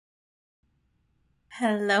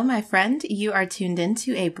Hello, my friend. You are tuned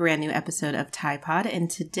into a brand new episode of Tide Pod, and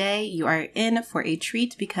today you are in for a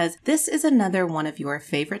treat because this is another one of your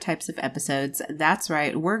favorite types of episodes. That's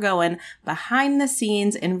right. We're going behind the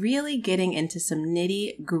scenes and really getting into some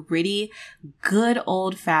nitty gritty, good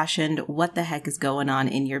old fashioned what the heck is going on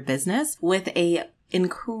in your business with a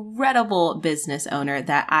incredible business owner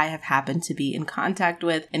that I have happened to be in contact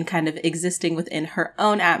with and kind of existing within her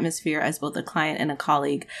own atmosphere as both a client and a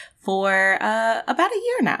colleague for about a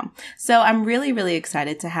year now. So I'm really, really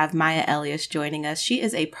excited to have Maya Elias joining us. She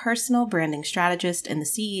is a personal branding strategist and the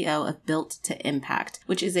CEO of Built to Impact,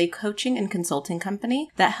 which is a coaching and consulting company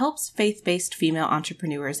that helps faith-based female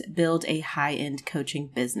entrepreneurs build a high-end coaching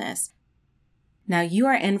business. Now, you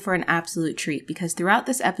are in for an absolute treat because throughout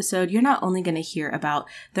this episode, you're not only going to hear about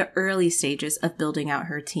the early stages of building out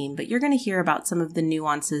her team, but you're going to hear about some of the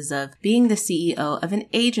nuances of being the CEO of an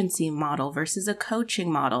agency model versus a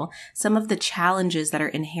coaching model, some of the challenges that are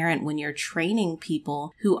inherent when you're training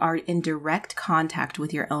people who are in direct contact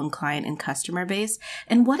with your own client and customer base,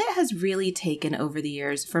 and what it has really taken over the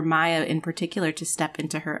years for Maya in particular to step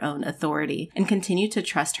into her own authority and continue to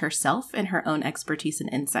trust herself and her own expertise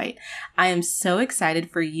and insight. I am so excited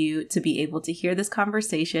for you to be able to hear this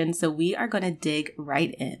conversation, so we are going to dig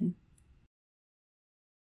right in.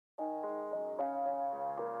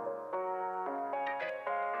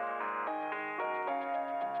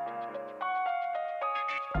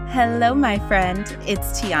 Hello, my friend.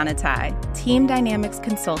 It's Tiana Tai, Team Dynamics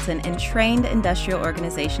Consultant and trained industrial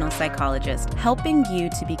organizational psychologist, helping you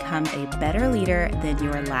to become a better leader than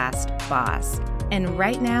your last boss. And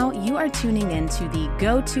right now, you are tuning into the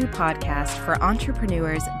go-to podcast for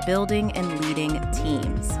entrepreneurs building and leading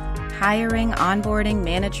teams, hiring, onboarding,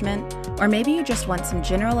 management, or maybe you just want some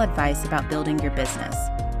general advice about building your business.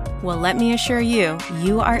 Well, let me assure you,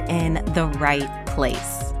 you are in the right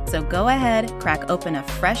place. So go ahead, crack open a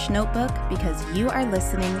fresh notebook because you are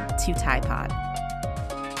listening to Tide Pod.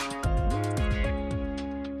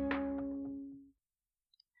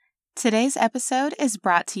 Today's episode is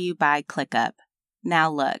brought to you by ClickUp.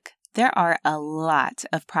 Now look, there are a lot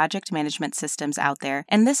of project management systems out there,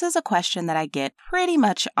 and this is a question that I get pretty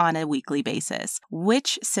much on a weekly basis.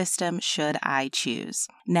 Which system should I choose?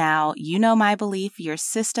 Now, you know my belief, your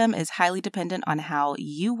system is highly dependent on how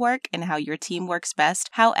you work and how your team works best.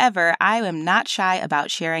 However, I am not shy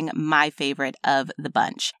about sharing my favorite of the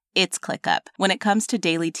bunch. It's ClickUp. When it comes to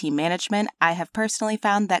daily team management, I have personally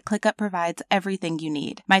found that ClickUp provides everything you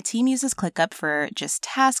need. My team uses ClickUp for just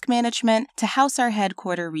task management, to house our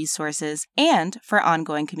headquarter resources, and for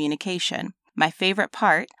ongoing communication. My favorite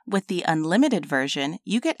part, with the unlimited version,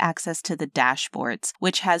 you get access to the dashboards,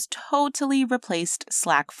 which has totally replaced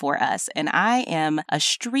Slack for us, and I am a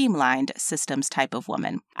streamlined systems type of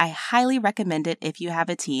woman. I highly recommend it if you have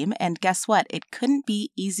a team, and guess what? It couldn't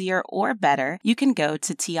be easier or better. You can go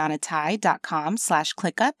to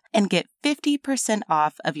tianatai.com/ClickUp and get 50%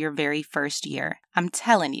 off of your very first year. I'm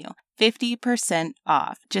telling you. 50%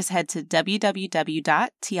 off. Just head to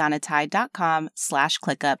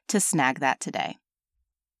www.tianatai.com/ClickUp to snag that today.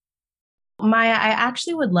 Maya, I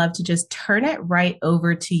actually would love to just turn it right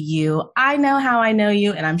over to you. I know how I know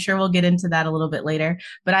you, and I'm sure we'll get into that a little bit later,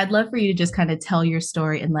 but I'd love for you to just kind of tell your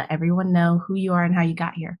story and let everyone know who you are and how you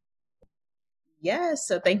got here. Yes.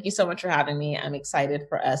 So thank you so much for having me. I'm excited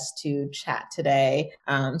for us to chat today.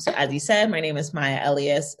 So as you said, my name is Maya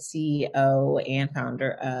Elias, CEO and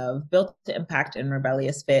founder of Built to Impact and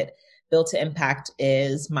Rebellious Fit. Built to Impact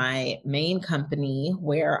is my main company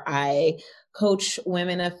where I coach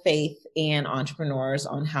women of faith and entrepreneurs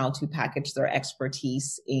on how to package their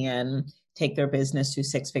expertise and take their business to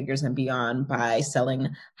six figures and beyond by selling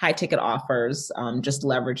high ticket offers, just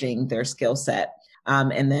leveraging their skill set.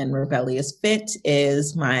 And then Rebellious Fit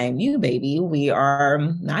is my new baby. It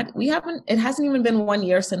hasn't even been 1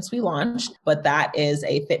 year since we launched, but that is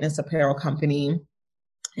a fitness apparel company.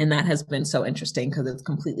 And that has been so interesting because it's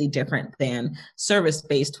completely different than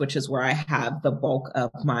service-based, which is where I have the bulk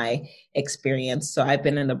of my experience. So I've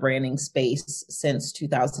been in the branding space since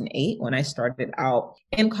 2008 when I started out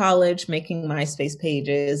in college, making MySpace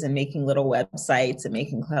pages and making little websites and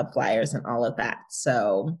making club flyers and all of that.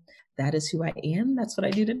 So that is who I am. That's what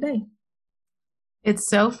I do today. It's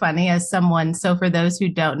so funny so for those who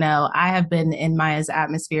don't know, I have been in Maya's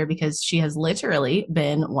atmosphere because she has literally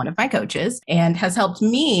been one of my coaches and has helped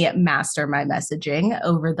me master my messaging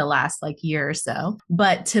over the last year or so.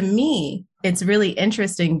 But to me, it's really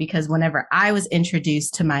interesting because whenever I was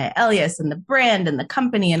introduced to Maya Elias and the brand and the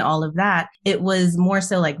company and all of that, it was more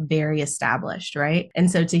so very established, right?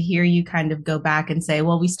 And so to hear you kind of go back and say,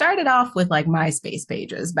 well, we started off with MySpace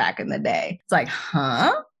pages back in the day. It's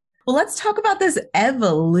huh? Well, let's talk about this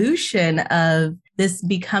evolution of this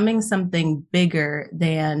becoming something bigger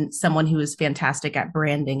than someone who is fantastic at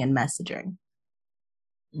branding and messaging.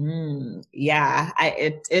 Yeah,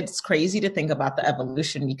 it's crazy to think about the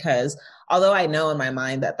evolution because although I know in my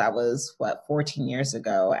mind that that was what 14 years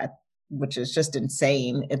ago which is just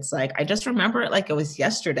insane. It's like I just remember it like it was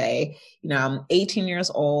yesterday. I'm 18 years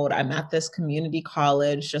old. I'm at this community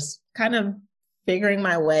college, just kind of figuring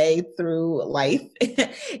my way through life.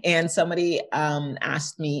 And somebody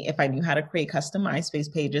asked me if I knew how to create custom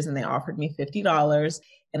MySpace pages, and they offered me $50.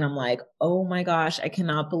 And I'm like, oh my gosh, I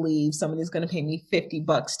cannot believe somebody's going to pay me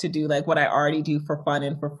 $50 to do like what I already do for fun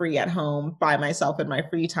and for free at home by myself in my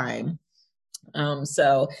free time.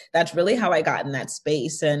 So that's really how I got in that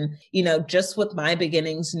space. And, just with my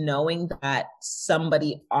beginnings, knowing that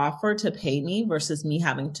somebody offered to pay me versus me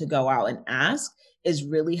having to go out and ask is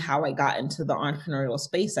really how I got into the entrepreneurial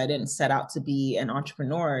space. I didn't set out to be an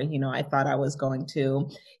entrepreneur. I thought I was going to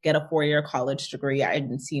get a 4-year college degree. I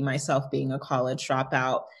didn't see myself being a college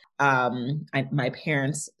dropout. My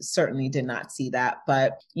parents certainly did not see that,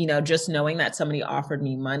 but just knowing that somebody offered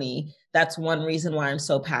me money, that's one reason why I'm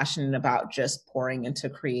so passionate about just pouring into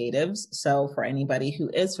creatives. So for anybody who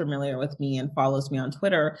is familiar with me and follows me on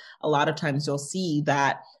Twitter, a lot of times you'll see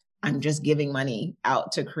that I'm just giving money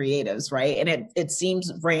out to creatives, right? And it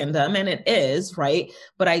seems random, and it is, right?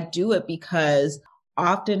 But I do it because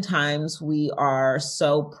oftentimes we are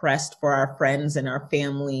so pressed for our friends and our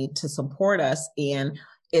family to support us, and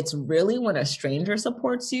it's really when a stranger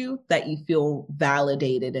supports you that you feel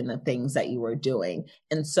validated in the things that you are doing.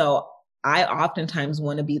 And so I oftentimes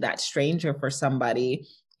want to be that stranger for somebody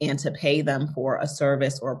and to pay them for a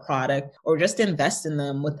service or a product or just invest in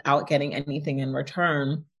them without getting anything in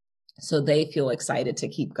return, so they feel excited to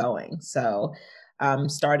keep going. So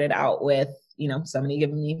started out with somebody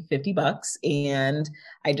giving me $50, and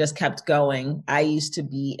I just kept going. I used to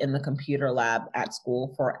be in the computer lab at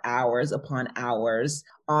school for hours upon hours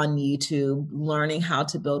on YouTube, learning how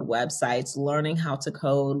to build websites, learning how to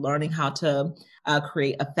code, learning how to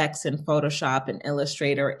create effects in Photoshop and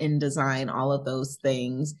Illustrator, InDesign, all of those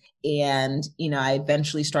things. And, I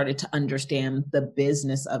eventually started to understand the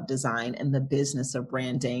business of design and the business of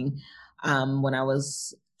branding. When I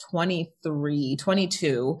was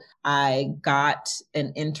 22, I got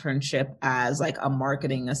an internship as like a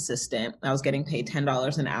marketing assistant. I was getting paid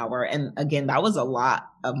 $10 an hour. And again, that was a lot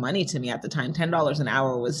of money to me at the time. $10 an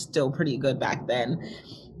hour was still pretty good back then.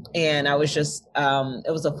 And I was just,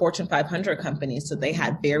 it was a Fortune 500 company. So they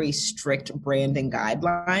had very strict branding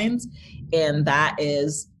guidelines. And that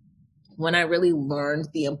is when I really learned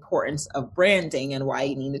the importance of branding and why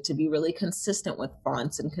you needed to be really consistent with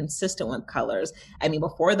fonts and consistent with colors. I mean,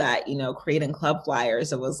 before that, creating club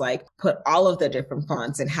flyers, it was like put all of the different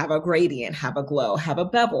fonts and have a gradient, have a glow, have a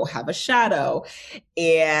bevel, have a shadow.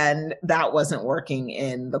 And that wasn't working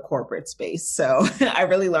in the corporate space. So I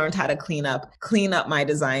really learned how to clean up my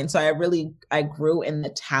design. So I grew in the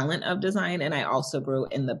talent of design, and I also grew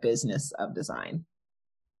in the business of design.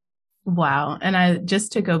 Wow. And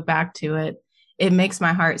just to go back to it, it makes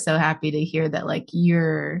my heart so happy to hear that like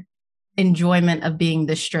your enjoyment of being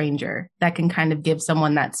the stranger that can kind of give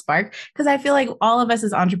someone that spark. Because I feel like all of us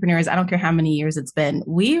as entrepreneurs, I don't care how many years it's been,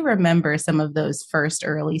 we remember some of those first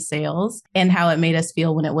early sales and how it made us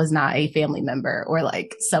feel when it was not a family member or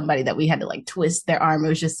like somebody that we had to like twist their arm. It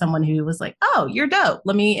was just someone who was like, oh, you're dope.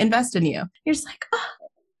 Let me invest in you. You're just like, oh,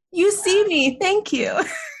 you see me. Thank you.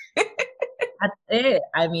 That's it.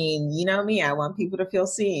 I mean, you know me, I want people to feel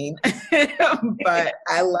seen, but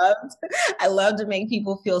I love to make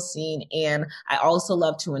people feel seen. And I also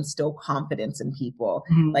love to instill confidence in people.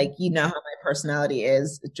 Mm-hmm. Like, how my personality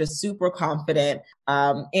is, just super confident.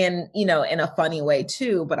 And, in a funny way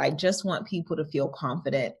too, but I just want people to feel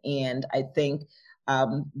confident. And I think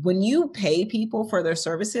when you pay people for their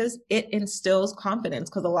services, it instills confidence,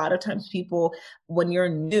 because a lot of times people, when you're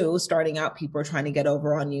new, starting out, people are trying to get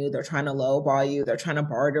over on you. They're trying to lowball you. They're trying to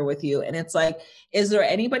barter with you. And it's like, is there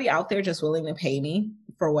anybody out there just willing to pay me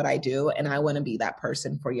for what I do? And I want to be that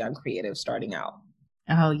person for young creatives starting out.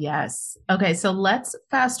 Oh, yes. Okay. So let's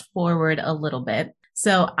fast forward a little bit.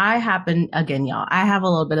 So I happen, again, y'all, I have a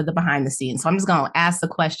little bit of the behind the scenes. So I'm just going to ask the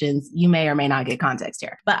questions. You may or may not get context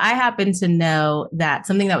here. But I happen to know that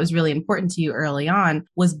something that was really important to you early on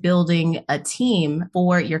was building a team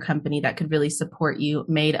for your company that could really support you,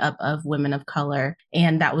 made up of women of color.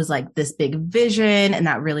 And that was like this big vision, and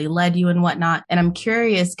that really led you and whatnot. And I'm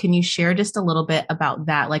curious, can you share just a little bit about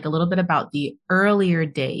that, like a little bit about the earlier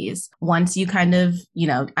days once you kind of,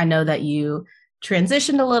 I know that you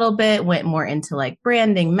transitioned a little bit, went more into like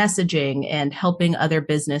branding, messaging, and helping other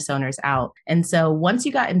business owners out. And so once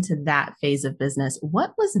you got into that phase of business,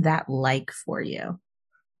 what was that like for you?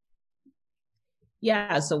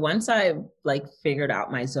 Yeah, so once I like figured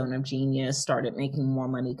out my zone of genius, started making more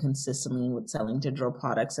money consistently with selling digital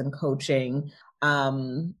products and coaching,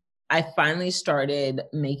 I finally started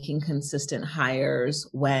making consistent hires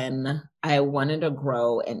when I wanted to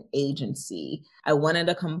grow an agency. I wanted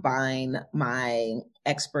to combine my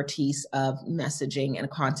expertise of messaging and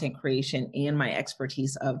content creation and my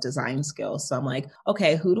expertise of design skills. So I'm like,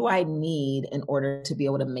 okay, who do I need in order to be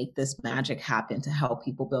able to make this magic happen to help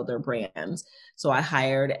people build their brands? So I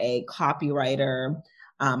hired a copywriter.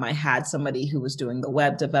 I had somebody who was doing the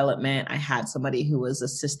web development. I had somebody who was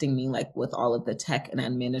assisting me like with all of the tech and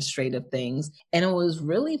administrative things. And it was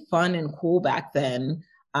really fun and cool back then.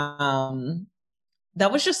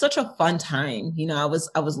 That was just such a fun time. You know, I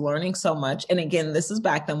was learning so much. And again, this is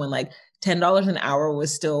back then when like $10 an hour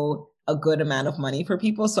was still a good amount of money for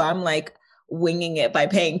people. So I'm like winging it by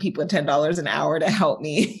paying people $10 an hour to help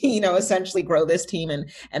me, essentially grow this team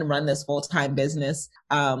and run this full-time business.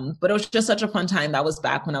 But it was just such a fun time. That was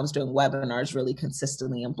back when I was doing webinars really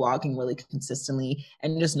consistently and blogging really consistently.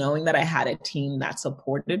 And just knowing that I had a team that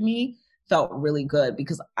supported me felt really good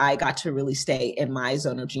because I got to really stay in my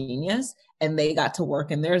zone of genius and they got to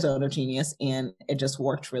work in their zone of genius, and it just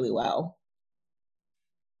worked really well.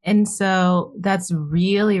 And so that's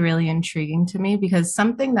really, really intriguing to me because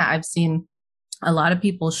something that I've seen a lot of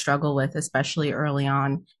people struggle with, especially early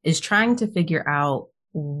on, is trying to figure out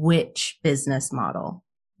which business model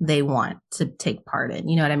they want to take part in.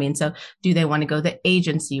 You know what I mean? So do they want to go the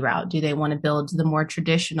agency route? Do they want to build the more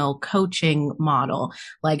traditional coaching model?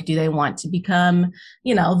 Like, do they want to become,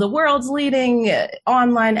 the world's leading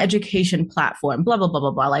online education platform, blah, blah, blah, blah,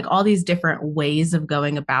 blah, like all these different ways of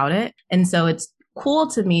going about it. And so it's cool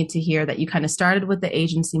to me to hear that you kind of started with the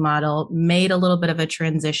agency model, made a little bit of a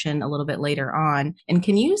transition a little bit later on. And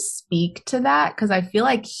can you speak to that? Because I feel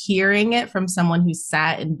like hearing it from someone who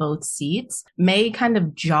sat in both seats may kind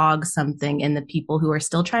of jog something in the people who are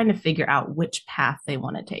still trying to figure out which path they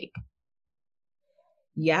want to take.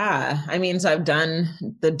 Yeah, I mean, so I've done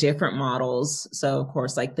the different models. So of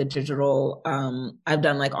course, like the digital, I've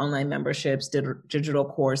done like online memberships, digital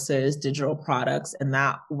courses, digital products, and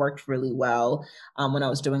that worked really well when I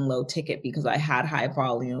was doing low ticket because I had high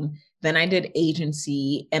volume. Then I did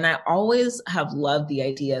agency, and I always have loved the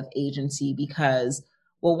idea of agency because,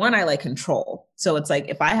 well, one, I like control. So it's like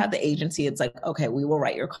if I have the agency, it's like, okay, we will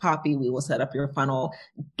write your copy, we will set up your funnel,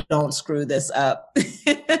 don't screw this up.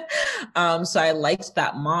 So I liked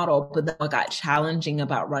that model. But then what got challenging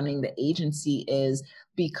about running the agency is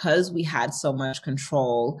because we had so much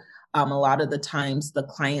control, a lot of the times the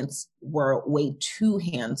clients were way too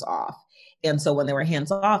hands off. And so when they were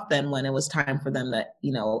hands off, then when it was time for them to,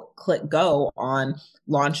 click go on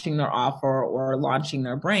launching their offer or launching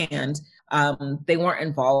their brand, they weren't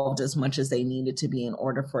involved as much as they needed to be in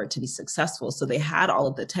order for it to be successful. So they had all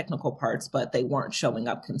of the technical parts, but they weren't showing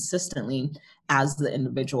up consistently as the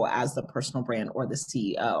individual, as the personal brand or the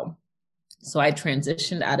CEO. So I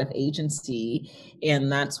transitioned out of agency,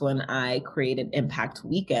 and that's when I created Impact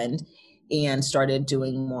Weekend and started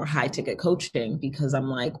doing more high ticket coaching because I'm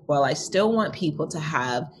like, well, I still want people to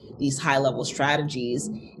have these high level strategies.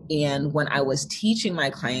 And when I was teaching my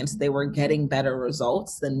clients, they were getting better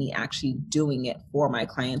results than me actually doing it for my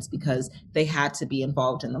clients because they had to be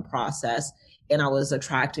involved in the process. And I was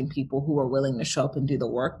attracting people who were willing to show up and do the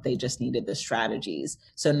work. They just needed the strategies.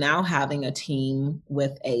 So now having a team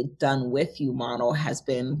with a done with you model has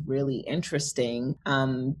been really interesting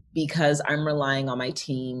because I'm relying on my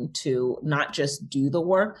team to not just do the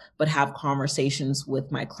work, but have conversations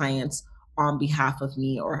with my clients on behalf of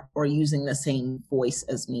me or using the same voice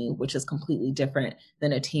as me, which is completely different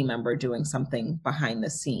than a team member doing something behind the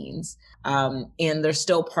scenes. And there's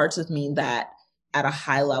still parts of me that at a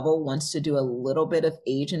high level wants to do a little bit of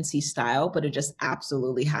agency style, but it just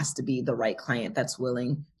absolutely has to be the right client that's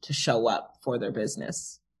willing to show up for their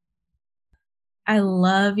business. I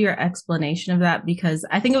love your explanation of that because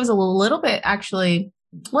I think it was a little bit actually,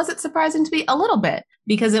 was it surprising to me? A little bit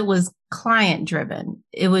because it was client driven.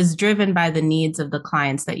 It was driven by the needs of the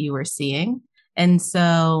clients that you were seeing. And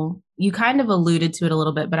so you kind of alluded to it a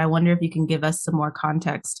little bit, but I wonder if you can give us some more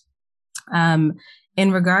context in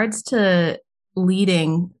regards to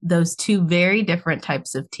leading those two very different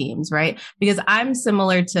types of teams, right? Because I'm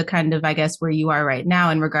similar to kind of, I guess, where you are right now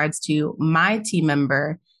in regards to my team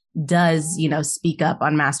member does, speak up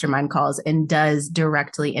on mastermind calls and does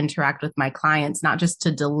directly interact with my clients, not just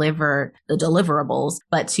to deliver the deliverables,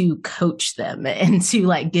 but to coach them and to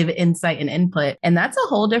like give insight and input. And that's a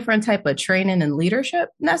whole different type of training and leadership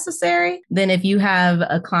necessary than if you have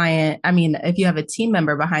a client. I mean, if you have a team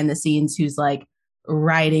member behind the scenes who's like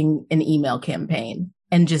writing an email campaign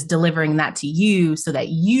and just delivering that to you so that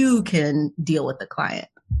you can deal with the client.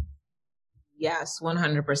 Yes,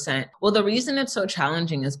 100%. Well, the reason it's so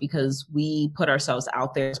challenging is because we put ourselves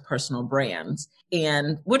out there as personal brands,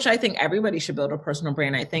 and which I think everybody should build a personal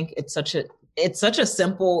brand. I think it's such a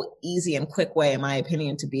simple, easy, and quick way, in my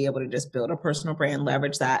opinion, to be able to just build a personal brand,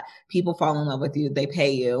 leverage that. People fall in love with you, they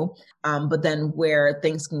pay you. But then where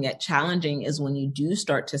things can get challenging is when you do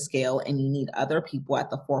start to scale and you need other people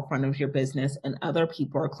at the forefront of your business and other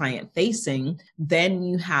people are client facing, then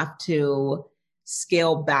you have to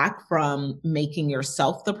scale back from making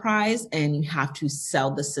yourself the prize, and you have to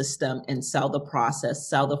sell the system and sell the process,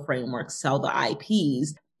 sell the framework, sell the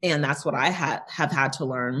IPs. And that's what I have had to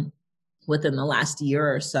learn within the last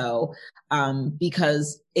year or so,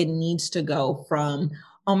 because it needs to go from,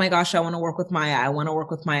 oh my gosh, I want to work with Maya. I want to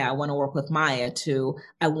work with Maya. I want to work with Maya to,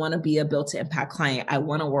 I want to be a Built to Impact client. I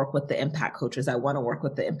want to work with the impact coaches. I want to work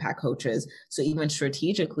with the impact coaches. So even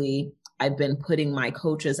strategically, I've been putting my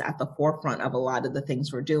coaches at the forefront of a lot of the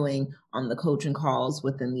things we're doing on the coaching calls,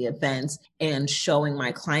 within the events, and showing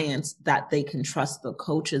my clients that they can trust the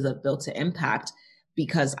coaches of Built to Impact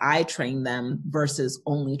because I train them versus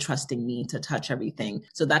only trusting me to touch everything.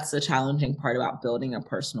 So that's the challenging part about building a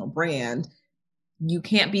personal brand. You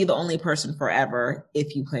can't be the only person forever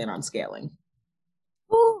if you plan on scaling.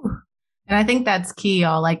 Ooh. And I think that's key,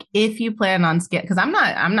 y'all. Like if you plan on scale, because I'm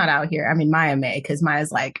not out here. I mean, Maya may, because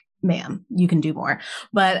Maya's like, ma'am, you can do more.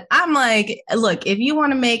 But I'm like, look, if you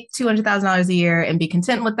want to make $200,000 a year and be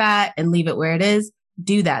content with that and leave it where it is,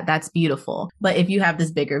 do that. That's beautiful. But if you have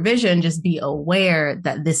this bigger vision, just be aware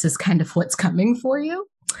that this is kind of what's coming for you.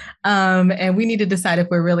 And we need to decide if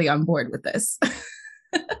we're really on board with this.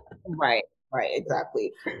 Right,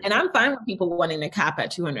 exactly. And I'm fine with people wanting to cap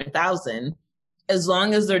at 200,000 as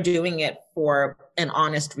long as they're doing it for an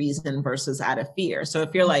honest reason versus out of fear. So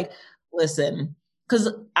if you're like, listen,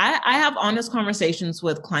 because I have honest conversations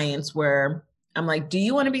with clients where I'm like, do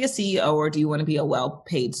you want to be a CEO or do you want to be a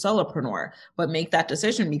well-paid solopreneur? But make that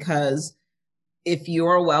decision, because if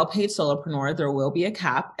you're a well-paid solopreneur, there will be a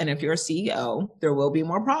cap. And if you're a CEO, there will be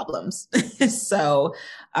more problems. So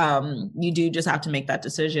you do just have to make that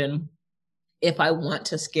decision. If I want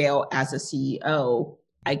to scale as a CEO,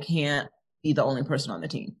 I can't be the only person on the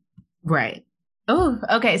team. Right. Oh,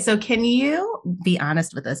 okay. So can you be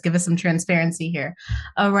honest with us? Give us some transparency here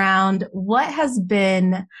around what has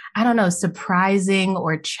been, I don't know, surprising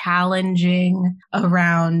or challenging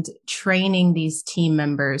around training these team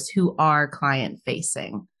members who are client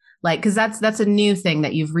facing? Like, because that's a new thing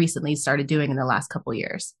that you've recently started doing in the last couple of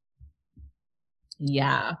years.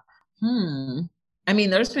 Yeah. I mean,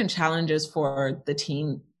 there's been challenges for the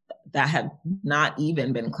team that have not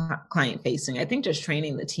even been client facing. I think just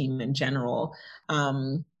training the team in general.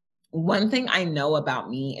 One thing I know about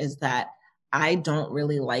me is that I don't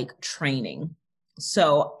really like training.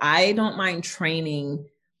 So I don't mind training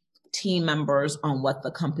team members on what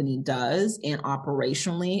the company does and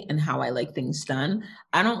operationally and how I like things done.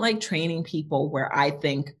 I don't like training people where I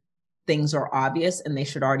think things are obvious and they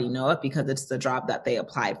should already know it because it's the job that they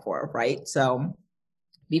applied for, right? So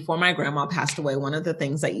before my grandma passed away, one of the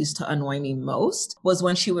things that used to annoy me most was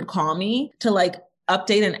when she would call me to like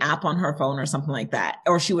update an app on her phone or something like that,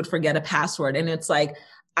 or she would forget a password. And it's like,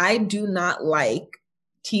 I do not like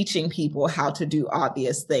teaching people how to do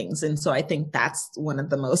obvious things. And so I think that's one of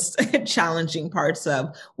the most challenging parts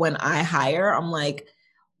of when I hire. I'm like,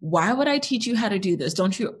 why would I teach you how to do this?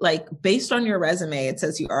 Don't you, like, based on your resume, it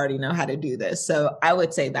says you already know how to do this. So I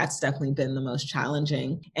would say that's definitely been the most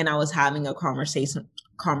challenging. And I was having a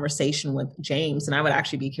conversation with James, and I would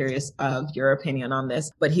actually be curious of your opinion on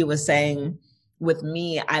this, but he was saying, with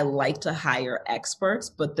me, I like to hire experts,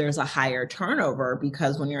 but there's a higher turnover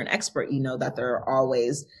because when you're an expert, you know that there are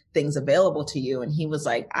always things available to you. And he was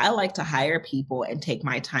like, I like to hire people and take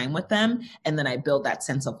my time with them. And then I build that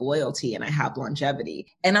sense of loyalty and I have longevity.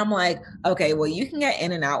 And I'm like, okay, well, you can get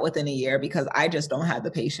in and out within a year because I just don't have the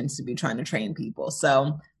patience to be trying to train people.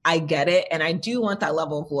 So I get it. And I do want that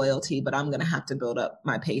level of loyalty, but I'm going to have to build up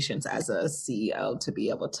my patience as a CEO to be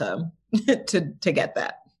able to, to get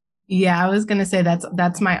that. Yeah, I was going to say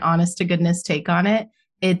that's my honest to goodness take on it.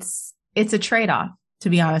 It's a trade-off, to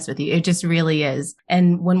be honest with you. It just really is.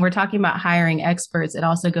 And when we're talking about hiring experts, it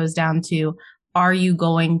also goes down to, are you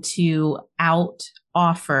going to out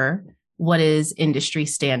offer what is industry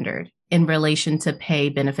standard in relation to pay,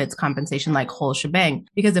 benefits, compensation, like whole shebang.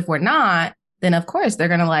 Because if we're not, then of course they're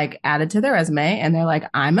going to like add it to their resume and they're like,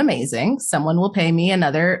 I'm amazing. Someone will pay me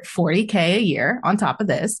another $40K a year on top of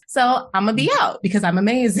this. So I'm going to be out because I'm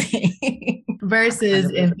amazing.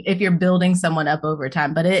 Versus if you're building someone up over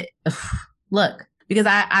time. But look, because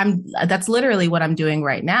I'm that's literally what I'm doing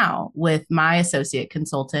right now with my associate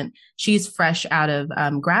consultant. She's fresh out of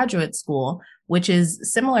graduate school, which is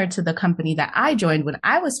similar to the company that I joined when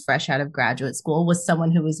I was fresh out of graduate school, was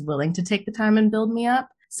someone who was willing to take the time and build me up.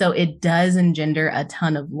 So it does engender a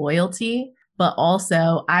ton of loyalty, but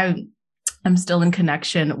also I'm still in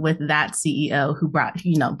connection with that CEO who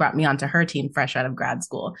brought me onto her team fresh out of grad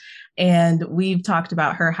school. And we've talked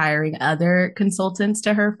about her hiring other consultants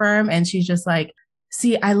to her firm. And she's just like,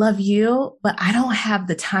 see, I love you, but I don't have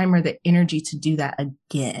the time or the energy to do that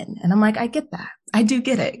again. And I'm like, I get that. I do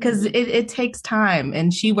get it because it takes time.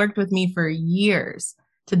 And she worked with me for years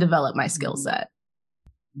to develop my skill set.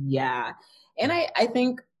 Yeah. And I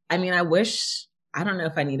think, I don't know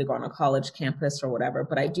if I need to go on a college campus or whatever,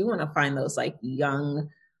 but I do want to find those like young,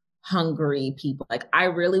 hungry people. Like, I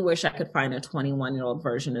really wish I could find a 21-year-old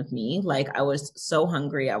version of me. Like, I was so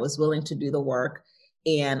hungry. I was willing to do the work,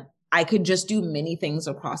 and I could just do many things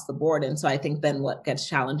across the board. And so I think then what gets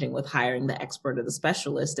challenging with hiring the expert or the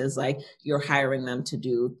specialist is like, you're hiring them to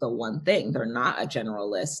do the one thing. They're not a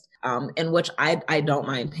generalist. And which I don't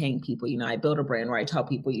mind paying people. I build a brand where I tell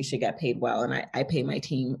people you should get paid well. And I pay my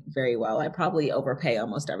team very well. I probably overpay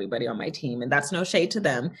almost everybody on my team. And that's no shade to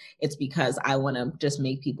them. It's because I want to just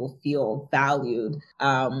make people feel valued.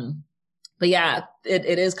 But yeah,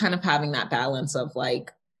 it is kind of having that balance of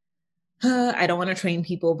like, I don't want to train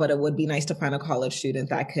people, but it would be nice to find a college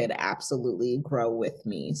student that could absolutely grow with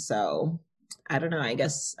me. So I don't know. I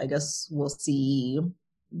guess we'll see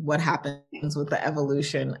what happens with the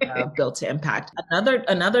evolution of Built to Impact.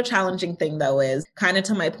 Another challenging thing, though, is kind of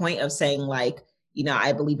to my point of saying like,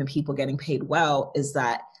 I believe in people getting paid well, is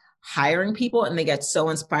that hiring people and they get so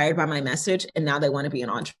inspired by my message and now they want to be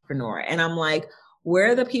an entrepreneur. And I'm like,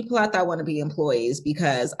 where are the people out that want to be employees?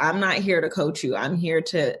 Because I'm not here to coach you. I'm here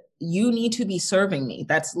you need to be serving me.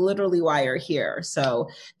 That's literally why you're here. So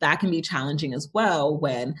that can be challenging as well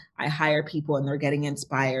when I hire people and they're getting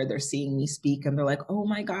inspired. They're seeing me speak and they're like, oh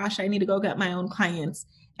my gosh, I need to go get my own clients.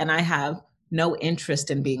 And I have no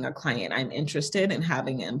interest in being a client. I'm interested in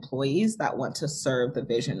having employees that want to serve the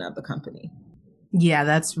vision of the company. Yeah,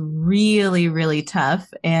 that's really, really tough.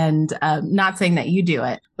 And not saying that you do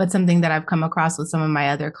it, but something that I've come across with some of my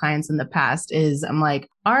other clients in the past is I'm like,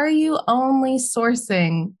 are you only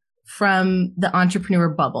sourcing from the entrepreneur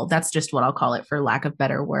bubble? That's just what I'll call it for lack of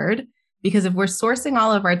better word. Because if we're sourcing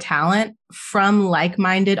all of our talent from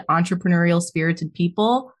like-minded, entrepreneurial spirited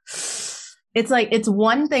people, it's like, it's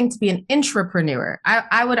one thing to be an intrapreneur.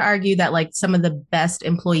 I would argue that like some of the best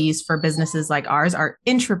employees for businesses like ours are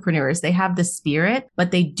intrapreneurs. They have the spirit,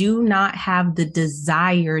 but they do not have the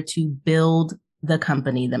desire to build the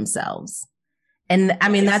company themselves. And I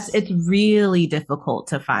mean, it's really difficult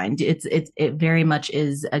to find. It very much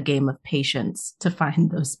is a game of patience to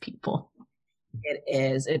find those people. It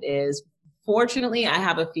is. Fortunately, I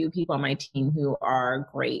have a few people on my team who are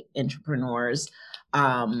great entrepreneurs.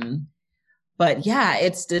 But yeah,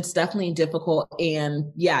 it's definitely difficult.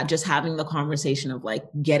 And yeah, just having the conversation of like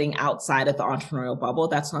getting outside of the entrepreneurial bubble.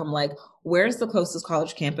 That's why I'm like, where's the closest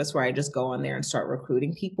college campus where I just go on there and start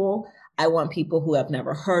recruiting people? I want people who have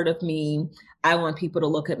never heard of me. I want people to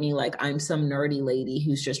look at me like I'm some nerdy lady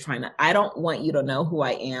who's just I don't want you to know who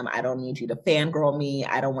I am. I don't need you to fangirl me.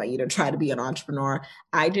 I don't want you to try to be an entrepreneur.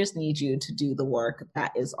 I just need you to do the work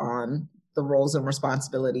that is on the roles and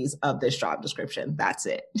responsibilities of this job description. That's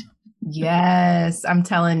it. Yes, I'm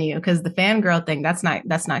telling you, because the fangirl thing, that's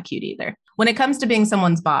not cute either. When it comes to being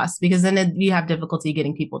someone's boss, because then you have difficulty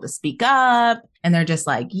getting people to speak up and they're just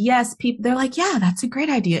like, yes, they're like, yeah, that's a great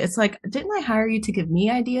idea. It's like, didn't I hire you to give me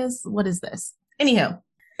ideas? What is this? Anywho.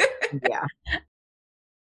 Yeah.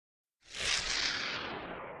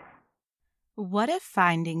 What if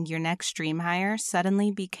finding your next dream hire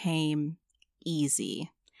suddenly became easy?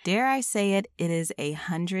 Dare I say it, it is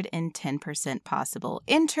 110% possible.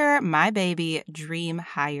 Enter my baby Dream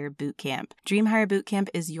Hire Bootcamp. Dream Hire Bootcamp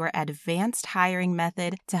is your advanced hiring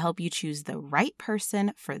method to help you choose the right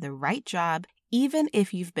person for the right job, even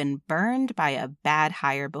if you've been burned by a bad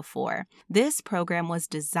hire before. This program was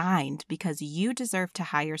designed because you deserve to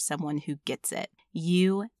hire someone who gets it,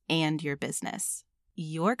 you and your business.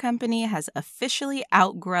 your company has officially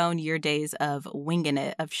outgrown your days of winging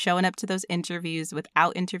it, of showing up to those interviews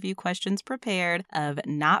without interview questions prepared, of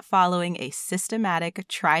not following a systematic,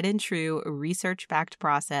 tried and true, research-backed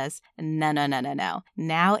process. No, no, no, no, no.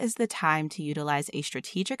 Now is the time to utilize a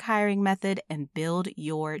strategic hiring method and build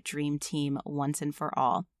your dream team once and for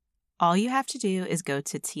all. All you have to do is go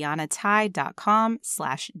to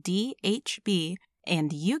tianatai.com/DHB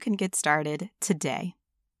and you can get started today.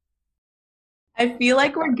 I feel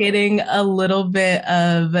like we're getting a little bit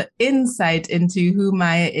of insight into who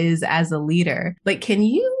Maya is as a leader. Like, can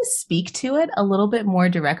you speak to it a little bit more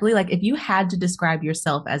directly? Like, if you had to describe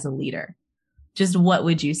yourself as a leader, just what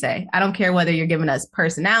would you say? I don't care whether you're giving us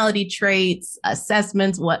personality traits,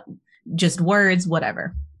 assessments, just words,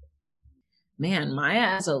 whatever. Man,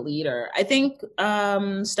 Maya as a leader, I think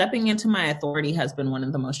stepping into my authority has been one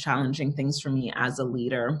of the most challenging things for me as a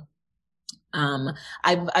leader.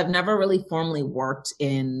 I've never really formally worked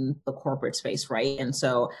in the corporate space, right? And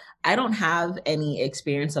so I don't have any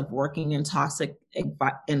experience of working in toxic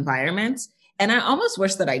environments. And I almost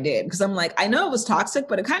wish that I did, because I'm like, I know it was toxic,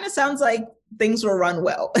 but it kind of sounds like things were run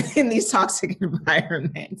well in these toxic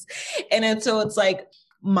environments. And so it's like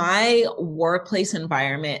my workplace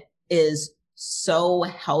environment is so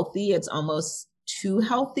healthy. It's almost too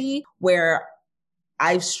healthy, where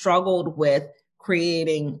I've struggled with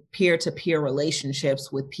creating peer-to-peer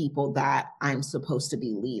relationships with people that I'm supposed to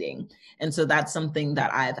be leading. And so that's something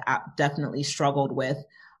that I've definitely struggled with.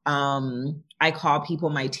 I call people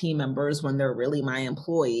my team members when they're really my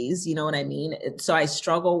employees. You know what I mean? So I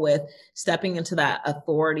struggle with stepping into that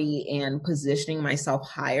authority and positioning myself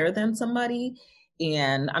higher than somebody.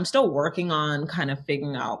 And I'm still working on kind of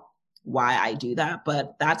figuring out why I do that,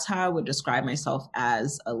 but that's how I would describe myself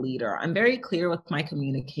as a leader. I'm very clear with my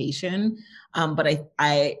communication, but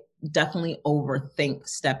I definitely overthink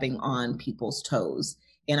stepping on people's toes,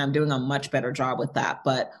 and I'm doing a much better job with that.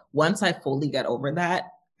 But once I fully get over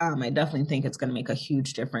that, I definitely think it's going to make a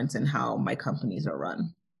huge difference in how my companies are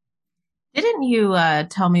run. Didn't you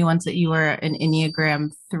tell me once that you were an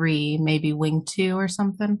Enneagram 3, maybe Wing 2 or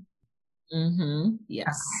something? Mm-hmm.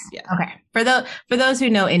 Yes. Okay. Yeah. Okay. For those who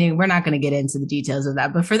know Enneagram, we're not going to get into the details of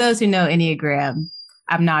that, but for those who know Enneagram,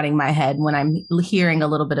 I'm nodding my head when I'm hearing a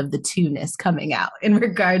little bit of the two-ness coming out in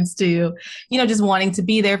regards to, just wanting to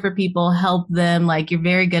be there for people, help them. Like, you're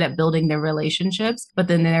very good at building their relationships, but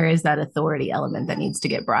then there is that authority element that needs to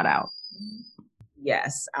get brought out.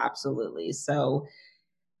 Yes, absolutely. So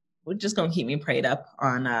we're just going to keep me prayed up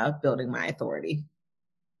on building my authority.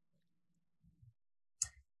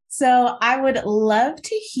 So I would love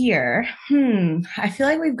to hear, I feel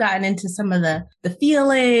like we've gotten into some of the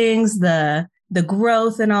feelings, the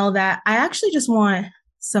growth and all that. I actually just want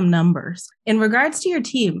some numbers. In regards to your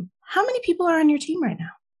team, how many people are on your team right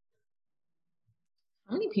now?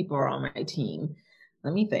 How many people are on my team?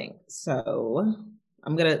 Let me think. So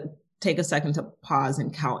I'm going to take a second to pause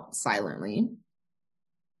and count silently.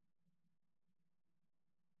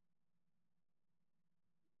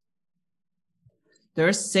 There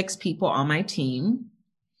are 6 people on my team,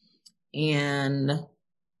 and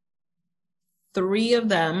 3 of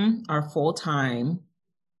them are full-time,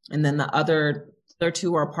 and then the other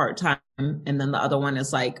 2 are part-time, and then the other one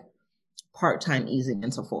is like part-time easing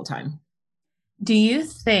into full-time. Do you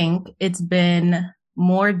think it's been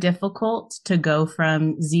more difficult to go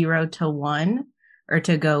from 0 to 1, or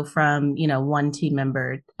to go from, 1 team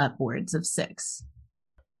member upwards of 6?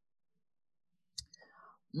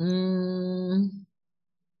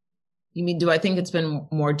 You mean, do I think it's been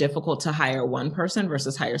more difficult to hire 1 person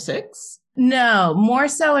versus hire 6? No, more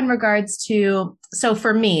so in regards to, so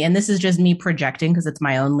for me, and this is just me projecting because it's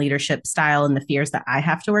my own leadership style and the fears that I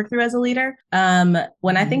have to work through as a leader.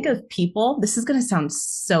 When I think of people, this is going to sound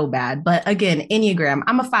so bad, but again, Enneagram,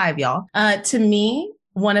 I'm a 5, y'all. To me,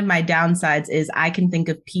 one of my downsides is I can think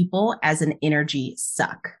of people as an energy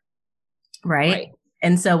suck, right?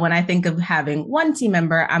 And so when I think of having 1 team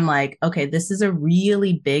member, I'm like, okay, this is a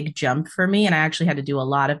really big jump for me. And I actually had to do a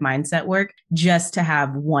lot of mindset work just to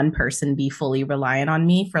have 1 person be fully reliant on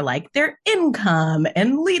me for like their income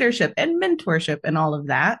and leadership and mentorship and all of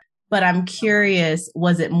that. But I'm curious,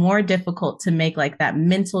 was it more difficult to make like that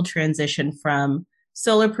mental transition from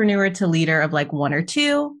solopreneur to leader of like 1 or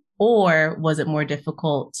 2? Or was it more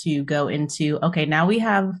difficult to go into, okay, now we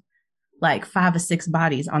have like 5 or 6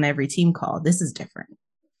 bodies on every team call. This is different.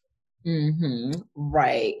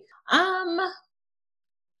 Right. I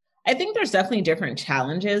think there's definitely different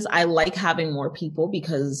challenges. I like having more people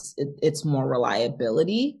because it's more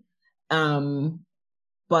reliability. And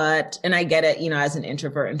I get it, as an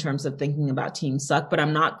introvert in terms of thinking about team suck, but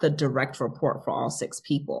I'm not the direct report for all 6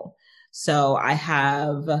 people. So I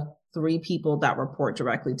have 3 people that report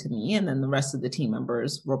directly to me, and then the rest of the team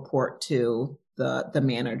members report to the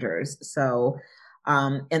managers. So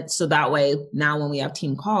and so that way, now when we have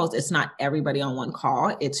team calls, it's not everybody on one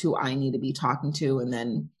call. It's who I need to be talking to. And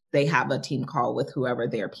then they have a team call with whoever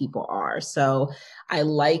their people are. So I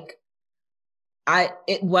like,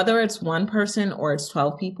 whether it's one person or it's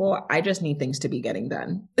 12 people, I just need things to be getting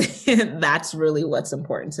done. That's really what's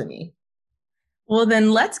important to me. Well,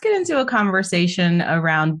 then let's get into a conversation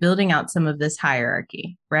around building out some of this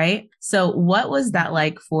hierarchy, right? So what was that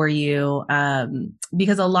like for you?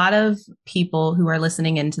 Because a lot of people who are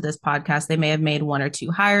listening into this podcast, they may have made 1 or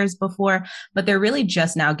 2 hires before, but they're really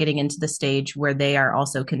just now getting into the stage where they are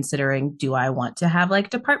also considering, do I want to have like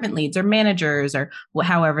department leads or managers or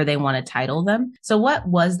however they want to title them? So what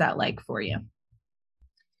was that like for you?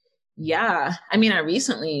 Yeah. I mean, I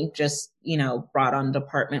recently just, brought on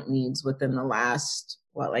department leads within the last,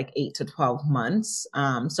 8 to 12 months.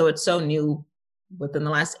 So it's so new within the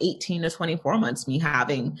last 18 to 24 months, me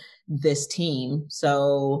having this team.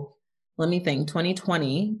 So let me think,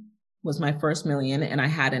 2020 was my first million and I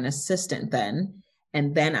had an assistant then.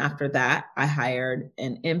 And then after that, I hired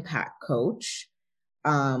an impact coach.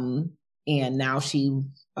 And now she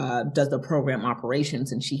does the program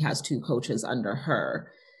operations and she has 2 coaches under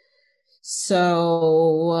her.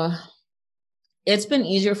 So it's been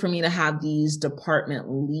easier for me to have these department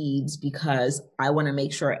leads because I want to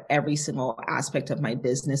make sure every single aspect of my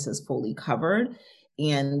business is fully covered.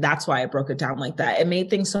 And that's why I broke it down like that. It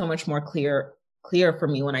made things so much more clear for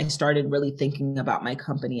me when I started really thinking about my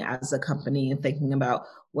company as a company and thinking about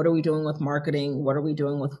what are we doing with marketing? What are we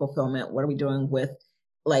doing with fulfillment? What are we doing with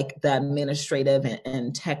like the administrative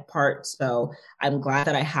and tech part. So I'm glad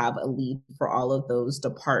that I have a lead for all of those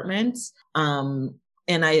departments.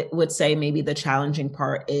 And I would say maybe the challenging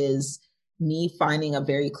part is me finding a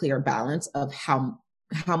very clear balance of how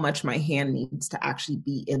much my hand needs to actually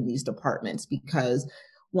be in these departments, because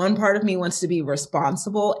one part of me wants to be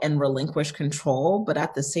responsible and relinquish control, but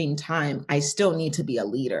at the same time, I still need to be a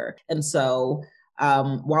leader. And so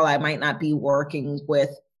while I might not be working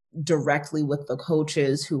directly with the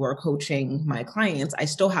coaches who are coaching my clients, I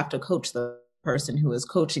still have to coach the person who is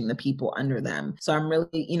coaching the people under them. So I'm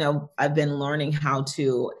really, I've been learning how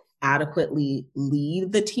to adequately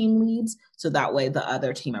lead the team leads so that way the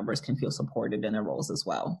other team members can feel supported in their roles as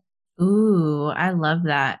well. Ooh, I love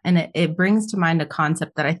that. And it brings to mind a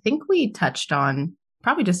concept that I think we touched on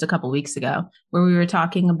probably just a couple of weeks ago, where we were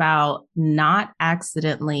talking about not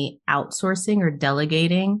accidentally outsourcing or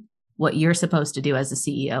delegating what you're supposed to do as a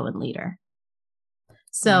CEO and leader.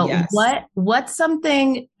 So yes. What's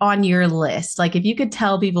something on your list? Like if you could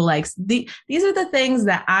tell people like these are the things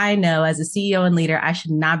that I know as a CEO and leader, I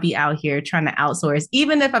should not be out here trying to outsource,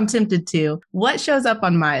 even if I'm tempted to. What shows up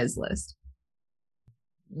on Maya's list?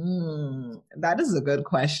 That is a good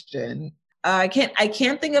question. I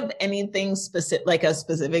can't think of anything specific, like a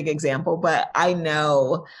specific example, but I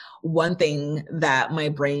know one thing that my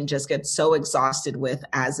brain just gets so exhausted with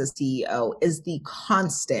as a CEO is the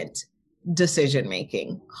constant decision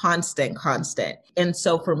making, constant. And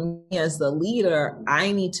so for me as the leader,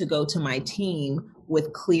 I need to go to my team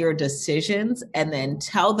with clear decisions and then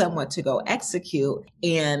tell them what to go execute.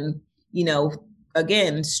 And,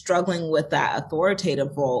 again, struggling with that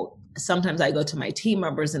authoritative role, sometimes I go to my team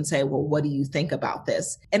members and say, well, what do you think about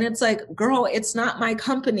this? And it's like, girl, it's not my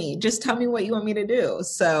company. Just tell me what you want me to do.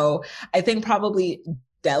 So I think probably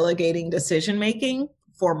delegating decision-making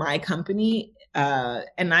for my company,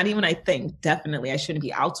 and not even, I think, definitely I shouldn't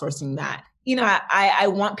be outsourcing that. I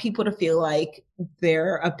want people to feel like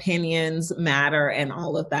their opinions matter and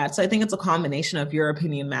all of that. So I think it's a combination of your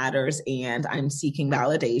opinion matters and I'm seeking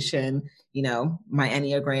validation, my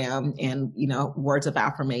Enneagram and, words of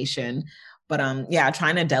affirmation. But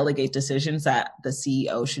trying to delegate decisions that the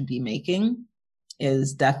CEO should be making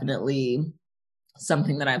is definitely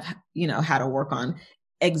something that I've, had to work on.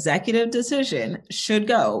 Executive decision should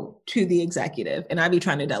go to the executive. And I'd be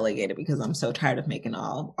trying to delegate it because I'm so tired of making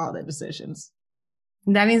all the decisions.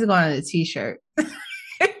 That needs to go on a t-shirt. But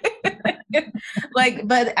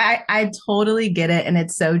I totally get it. And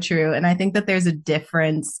it's so true. And I think that there's a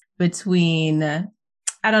difference between,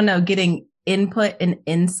 getting input and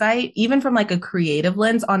insight, even from like a creative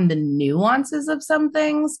lens on the nuances of some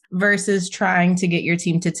things versus trying to get your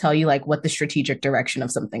team to tell you like what the strategic direction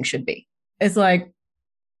of something should be. It's like,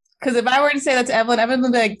 because if I were to say that to Evelyn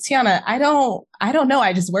would be like, Tiana, I don't know.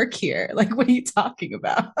 I just work here. Like, what are you talking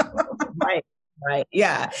about? Right.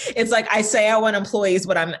 Yeah. It's like I say I want employees,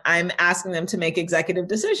 but I'm asking them to make executive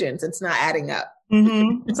decisions. It's not adding up.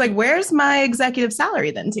 Mm-hmm. It's like, where's my executive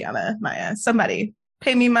salary then, Tiana, Maya? Somebody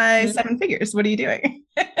Pay me my 7 figures. What are you doing?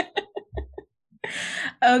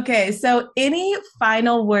 Okay, so any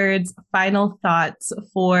final words, final thoughts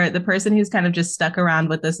for the person who's kind of just stuck around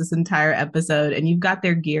with us this entire episode and you've got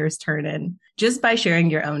their gears turning just by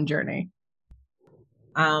sharing your own journey?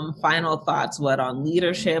 Final thoughts, what on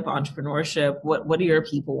leadership, entrepreneurship? What do your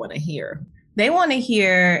people want to hear? They want to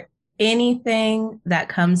hear anything that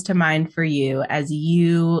comes to mind for you as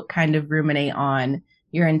you kind of ruminate on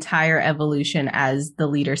your entire evolution as the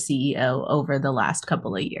leader CEO over the last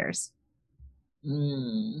couple of years.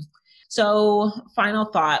 So, final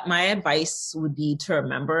thought, my advice would be to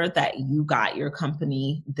remember that you got your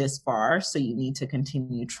company this far, so you need to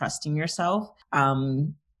continue trusting yourself.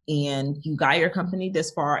 And you got your company this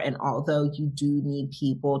far, and although you do need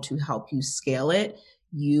people to help you scale it,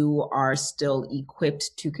 you are still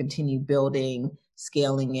equipped to continue building,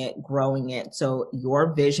 scaling it, growing it. So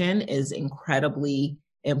your vision is incredibly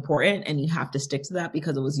important, and you have to stick to that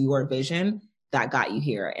because it was your vision that got you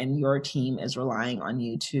here, and your team is relying on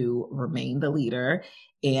you to remain the leader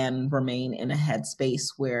and remain in a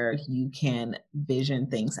headspace where you can vision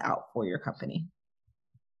things out for your company.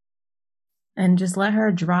 And just let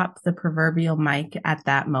her drop the proverbial mic at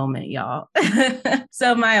that moment, y'all.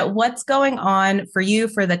 So Maya, what's going on for you,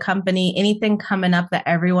 for the company? Anything coming up that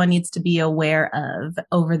everyone needs to be aware of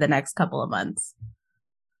over the next couple of months?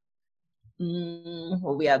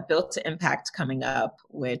 Well, we have Built to Impact coming up,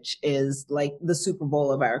 which is like the Super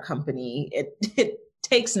Bowl of our company. It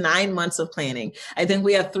takes 9 months of planning. I think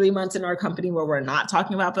we have 3 months in our company where we're not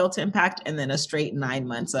talking about Built to Impact, and then a straight 9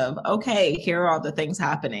 months of, okay, here are all the things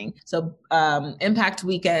happening. So Impact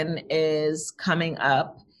Weekend is coming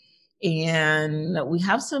up, and we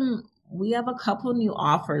have a couple new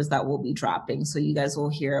offers that will be dropping. So you guys will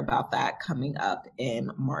hear about that coming up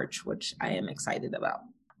in March, which I am excited about.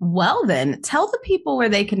 Well, then tell the people where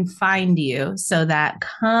they can find you so that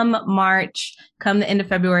come March, come the end of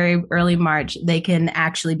February, early March, they can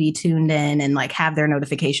actually be tuned in and like have their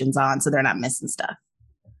notifications on so they're not missing stuff.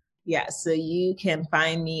 Yeah, so you can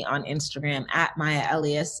find me on Instagram at Maya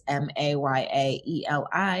Elious, MayaElious,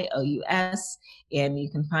 and you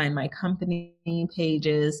can find my company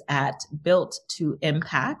pages at Built to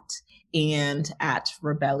Impact and at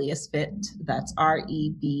Rebellious Fit. That's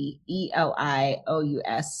REBELIOUSFIT.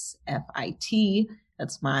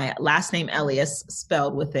 That's my last name, Elious,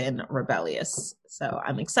 spelled within Rebellious. So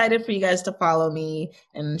I'm excited for you guys to follow me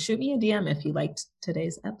and shoot me a DM if you liked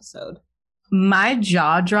today's episode. My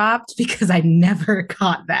jaw dropped because I never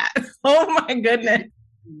caught that. Oh my goodness.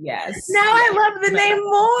 Yes. Now I love the name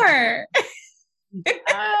more.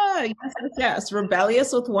 Yes.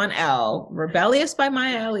 Rebellious with 1 L. Rebellious by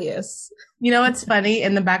Maya Elious. You know what's funny?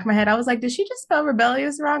 In the back of my head, I was like, did she just spell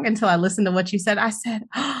rebellious wrong? Until I listened to what you said. I said,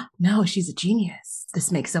 oh, no, she's a genius.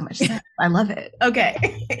 This makes so much sense. I love it.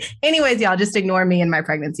 Okay. Anyways, y'all, just ignore me and my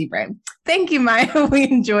pregnancy brain. Thank you, Maya. We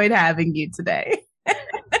enjoyed having you today.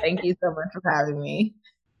 Thank you so much for having me.